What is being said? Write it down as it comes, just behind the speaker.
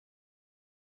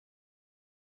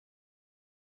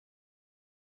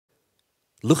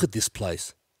Look at this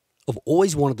place. I've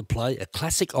always wanted to play a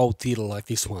classic old theatre like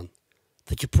this one.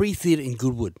 The Capri Theatre in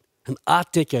Goodwood, an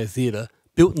Art Deco theatre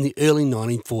built in the early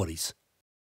 1940s.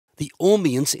 The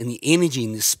ambience and the energy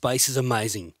in this space is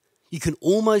amazing. You can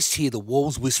almost hear the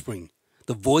walls whispering,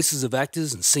 the voices of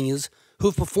actors and singers who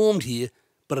have performed here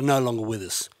but are no longer with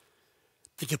us.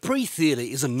 The Capri Theatre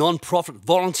is a non-profit,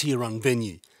 volunteer-run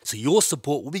venue, so your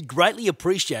support will be greatly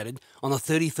appreciated on the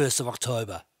 31st of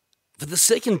October. For the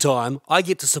second time, I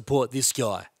get to support this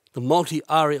guy, the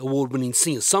multi-ARIA award-winning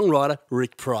singer-songwriter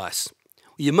Rick Price.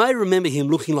 You may remember him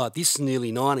looking like this in the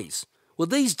early 90s. Well,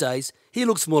 these days, he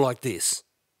looks more like this.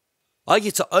 I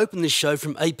get to open this show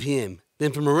from 8 p.m.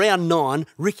 Then from around 9,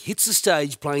 Rick hits the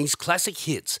stage playing his classic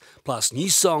hits, plus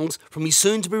new songs from his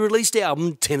soon-to-be-released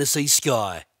album, Tennessee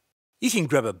Sky. You can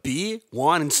grab a beer,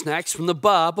 wine and snacks from the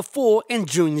bar before and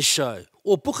during the show,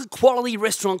 or book a quality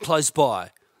restaurant close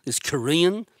by. There's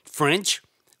Korean, French,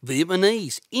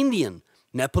 Vietnamese, Indian,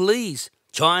 Nepalese,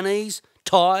 Chinese,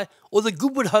 Thai, or the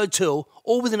Goodwood Hotel,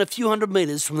 all within a few hundred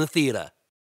metres from the theatre.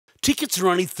 Tickets are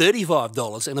only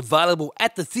 $35 and available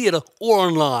at the theatre or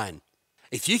online.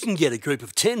 If you can get a group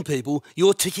of 10 people,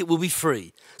 your ticket will be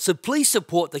free. So please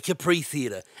support the Capri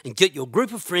Theatre and get your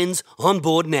group of friends on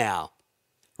board now.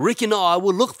 Rick and I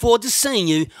will look forward to seeing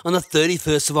you on the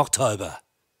 31st of October.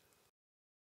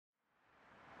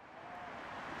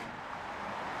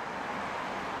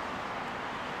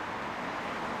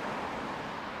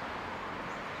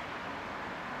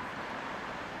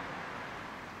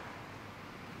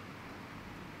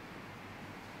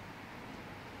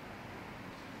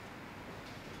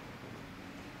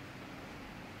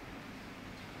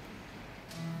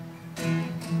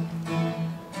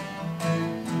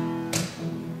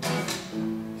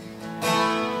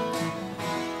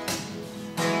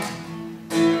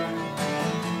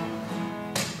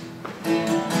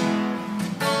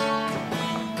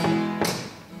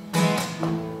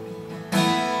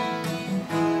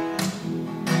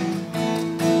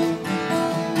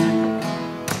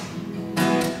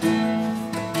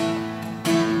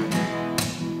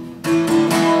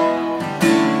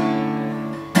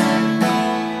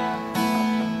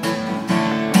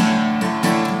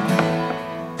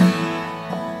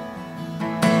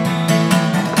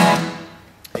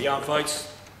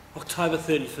 Folks, October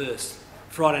 31st,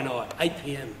 Friday night, 8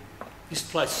 p.m. This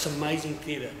place is amazing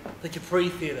theatre, the Capri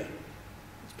Theatre.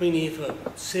 It's been here for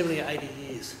 70 or 80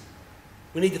 years.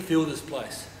 We need to fill this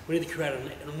place. We need to create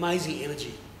an amazing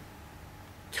energy.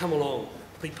 Come along,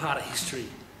 be part of history.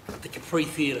 The Capri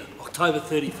Theatre, October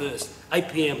 31st, 8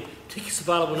 p.m. Tickets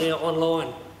available now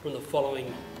online from the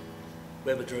following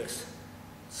web address.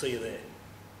 See you there.